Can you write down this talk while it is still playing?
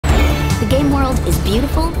The game world is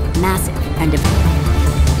beautiful, massive, and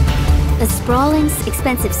diverse. The sprawling,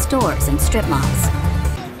 expensive stores and strip malls.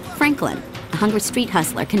 Franklin, a hungry street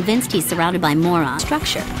hustler convinced he's surrounded by morons.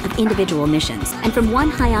 Structure of individual missions, and from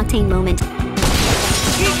one high-octane moment,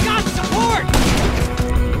 He's got support!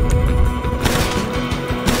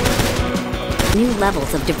 new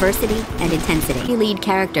levels of diversity and intensity. You lead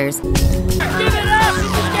characters. Give it up! This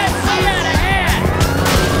is getting way out of hand!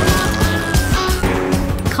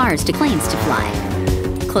 Cars to planes to fly.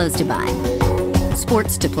 Clothes to buy.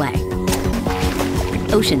 Sports to play.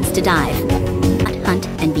 Oceans to dive. Hunt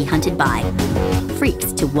and be hunted by.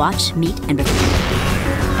 Freaks to watch, meet, and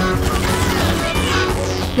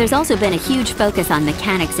There's also been a huge focus on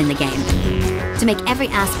mechanics in the game to make every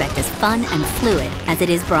aspect as fun and fluid as it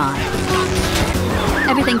is broad.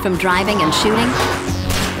 Everything from driving and shooting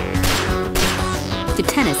to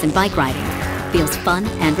tennis and bike riding feels fun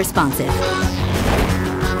and responsive.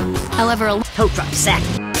 However, Tow truck set.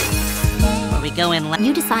 Where we go in.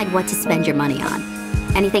 You decide what to spend your money on.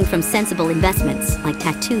 Anything from sensible investments like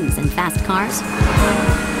tattoos and fast cars,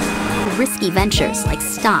 risky ventures like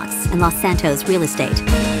stocks and Los Santos real estate.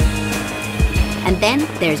 And then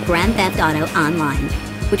there's Grand Theft Auto Online,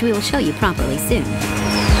 which we will show you properly soon.